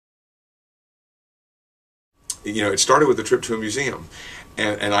it started with a trip to a museum,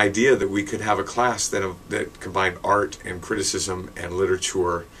 and an idea that we could have a class that combined art and criticism and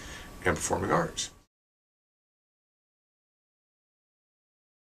literature and performing arts.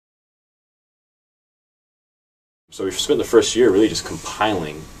 So we spent the first year really just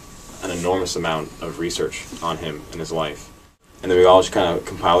compiling an enormous amount of research on him and his life. And then we all just kind of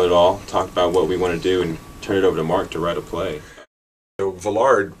compiled it all, talked about what we want to do, and turned it over to Mark to write a play. So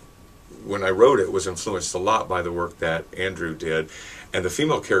Villard, when I wrote it, was influenced a lot by the work that Andrew did, and the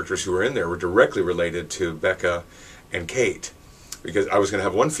female characters who were in there were directly related to Becca and Kate, because I was going to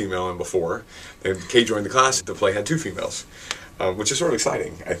have one female in before, and Kate joined the class. The play had two females, which is sort of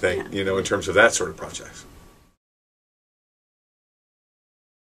exciting, I think, in terms of that sort of project.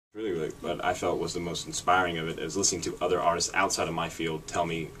 Really, what I felt was the most inspiring of it is listening to other artists outside of my field tell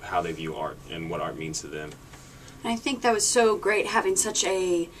me how they view art and what art means to them. And I think that was so great having such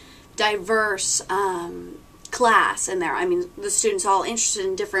a diverse class in there. I mean, the students all interested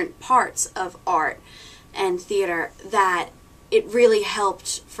in different parts of art and theater, that it really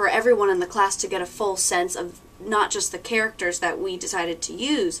helped for everyone in the class to get a full sense of not just the characters that we decided to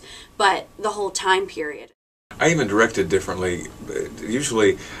use, but the whole time period. I even directed differently.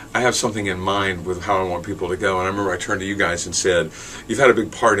 Usually I have something in mind with how I want people to go, and I remember I turned to you guys and said, you've had a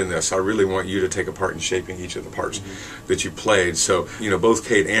big part in this. I really want you to take a part in shaping each of the parts that you played. So, both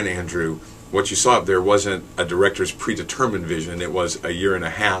Kate and Andrew, what you saw up there wasn't a director's predetermined vision. It was a year and a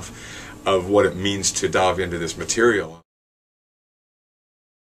half of what it means to dive into this material.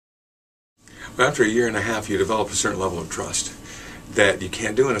 But after a year and a half, you develop a certain level of trust that you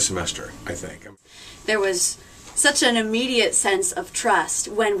can't do in a semester, I think. There was such an immediate sense of trust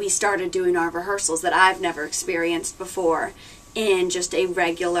when we started doing our rehearsals that I've never experienced before in just a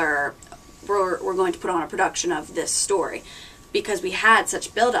regular, we're going to put on a production of this story, because we had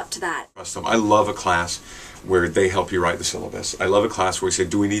such build up to that. I love a class where they help you write the syllabus. I love a class where we say,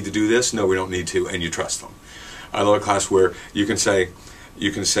 do we need to do this? No, we don't need to, and you trust them. I love a class where you can say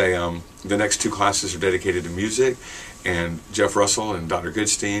the next two classes are dedicated to music, and Jeff Russell and Dr.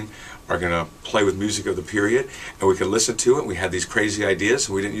 Goodstein are going to play with music of the period, and we can listen to it. We had these crazy ideas,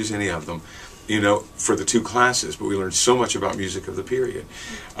 and we didn't use any of them, for the two classes, but we learned so much about music of the period.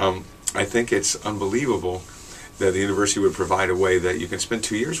 I think it's unbelievable that the university would provide a way that you can spend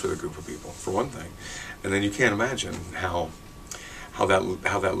 2 years with a group of people, for one thing, and then you can't imagine how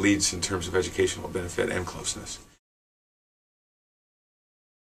that leads in terms of educational benefit and closeness.